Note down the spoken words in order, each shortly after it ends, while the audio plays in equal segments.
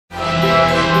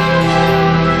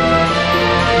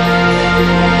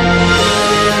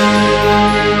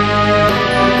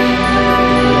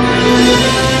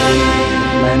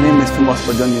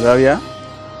Odion Iraoya.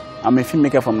 I'm a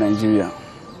filmmaker from Nigeria.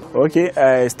 Okay,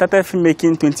 I started filmmaking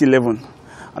in 2011.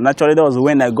 And actually that was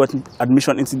when I got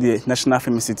admission into the National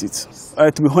Film Institut.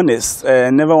 To be honest, I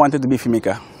never wanted to be a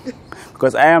filmmaker.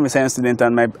 Because I am a science student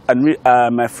and my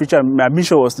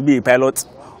ambition was to be a pilot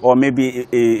or maybe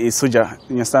a soldier.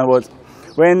 You understand what?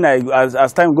 When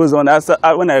as time goes on,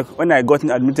 when I got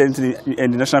admitted into the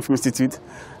National Film Institute,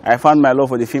 I found my love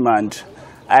for the film and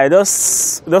I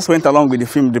just went along with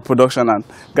the production, and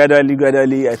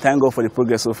gradually, I thank God for the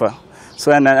progress so far.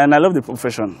 So and I love the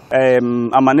profession.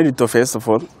 I'm an editor first of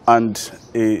all, and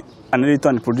an editor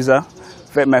and a producer.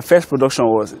 My first production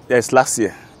was last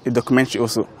year, a documentary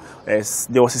also.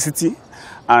 There was a city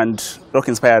and rock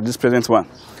inspired this present one.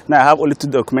 Now I have only 2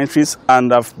 documentaries,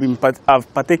 and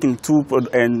I've partaken in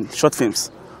 2 short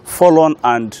films, Fallen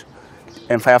and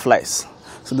Fireflies.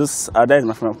 So that is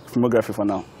my filmography for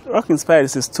now. Rock Inspired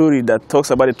is a story that talks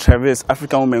about the traverse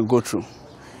African women go through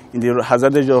in the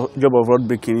hazardous job of road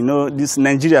breaking. You know, this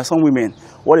Nigeria, some women,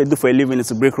 what they do for a living is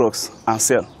to break rocks and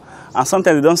sell. And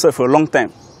sometimes they don't sell for a long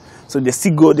time. So they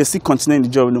still continue in the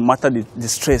job no matter the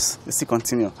stress, they still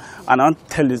continue. And I want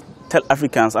to tell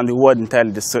Africans and the world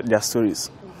entirely their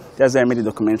stories. That's why I made the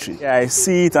documentary. Yeah, I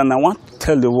see it and I want to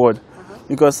tell the world.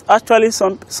 Because actually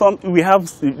we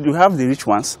have the rich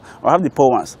ones or have the poor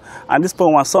ones. And these poor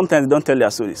ones sometimes they don't tell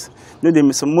their stories. You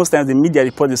know, most times the media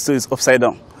report the stories upside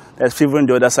down. That's favoring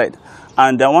the other side.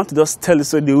 And I want to just tell the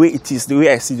story the way it is, the way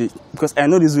I see it. Because I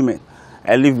know these women.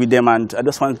 I live with them and I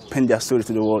just want to pen their story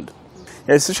to the world.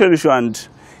 Yeah, it's a social issue and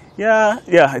yeah,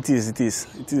 it is a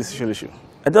social issue.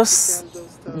 I just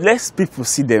let people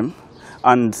see them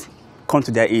and come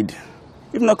to their aid.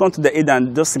 If not come to their aid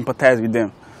and just sympathize with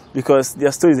them. Because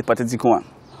their story is a pathetic one.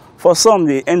 For some,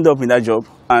 they end up in that job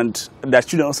and their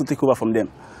children also take over from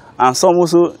them. And some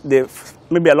also,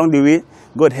 maybe along the way,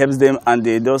 God helps them and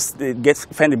they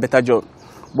find a better job.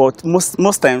 But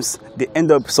most times, they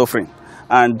end up suffering.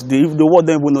 And the world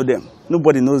don't even know them.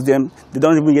 Nobody knows them. They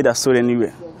don't even get their story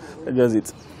anywhere. That's just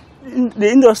it. The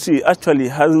industry actually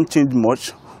hasn't changed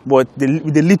much, but the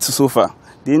lead to so far.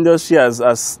 The industry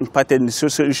has impacted the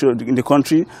social issue in the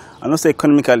country and also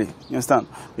economically, you understand?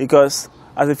 Because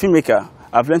as a filmmaker,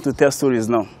 I've learned to tell stories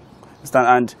now, understand?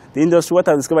 And the industry, what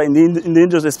I've discovered in the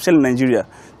industry, especially in Nigeria,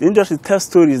 the industry tells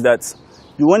stories that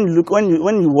when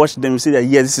you watch them, you say that,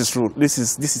 yeah, this is true, this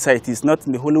is how it is. Not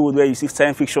in the Hollywood where you see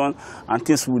science fiction and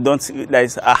things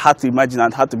that are hard to imagine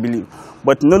and hard to believe.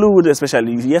 But in Hollywood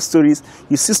especially, you hear stories,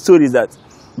 you see stories that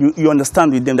you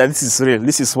understand with them that this is real,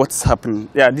 this is what's happening.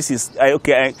 Yeah, this is, you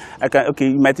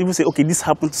might even say, okay, this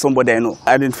happened to somebody I know.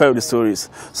 I identify with the stories.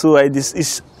 So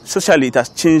socially, it has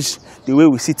changed the way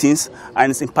we see things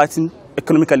and it's impacting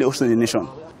economically also in the nation.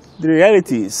 The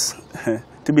reality is,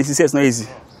 to be sincere, it's not easy.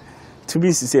 To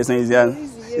be sincere, it's not easy. And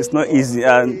it's not easy.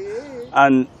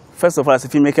 And first of all, as a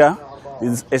filmmaker,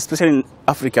 especially in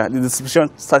Africa, the distribution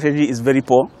strategy is very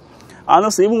poor. And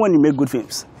also, even when you make good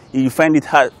films, you find it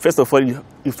hard. First of all,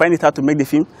 you find it hard to make the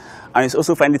film, and you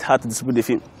also find it hard to distribute the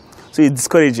film. So it's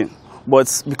discouraging.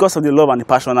 But because of the love and the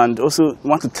passion, and also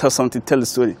want to tell the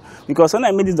story. Because when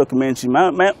I made this documentary,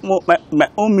 my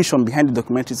own mission behind the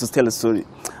documentary is to tell a story.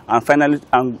 And finally,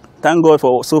 thank God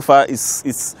for so far,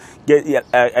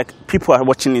 people are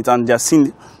watching it and they are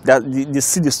seeing that they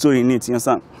see the story in it. You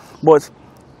understand? But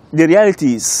the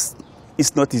reality is,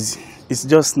 it's not easy. It's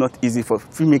just not easy for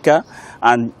filmmaker.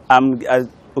 And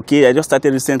I just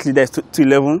started recently. That's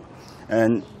 2011,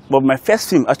 but my first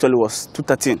film actually was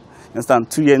 2013. You understand?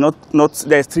 2 years,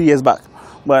 that's 3 years back.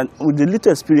 But with the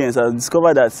little experience, I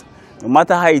discovered that no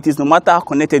matter how it is, no matter how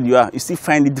connected you are, you still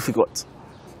find it difficult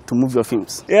to move your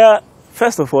films. Yeah,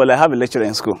 first of all, I have a lecturer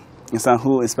in school, you understand,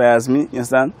 who inspires me. You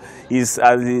understand?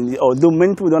 Although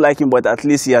many people don't like him, but at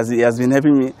least he has been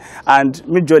helping me. And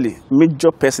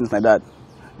major person is my dad,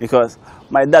 because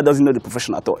my dad doesn't know the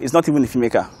profession at all. He's not even a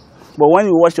filmmaker. But when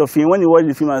you watch your film, when you watch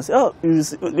the film, and say, oh,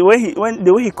 the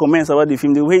way he comments about the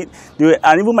film,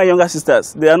 and even my younger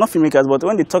sisters, they are not filmmakers, but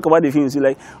when they talk about the films, you're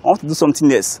like, I want to do something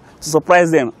else to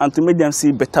surprise them and to make them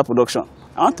see better production.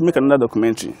 I want to make another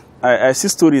documentary. I see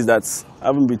stories that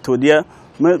haven't been told here.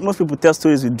 Most people tell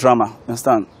stories with drama,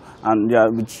 understand? And yeah,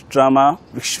 with drama,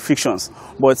 with fictions.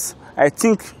 But I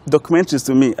think documentaries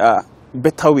to me are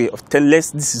better way of telling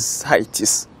us this is how it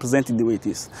is, presenting the way it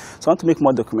is. So I want to make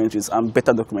more documentaries and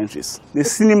better documentaries. The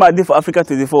cinema day for Africa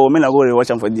 24, men are going to watch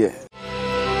them for there.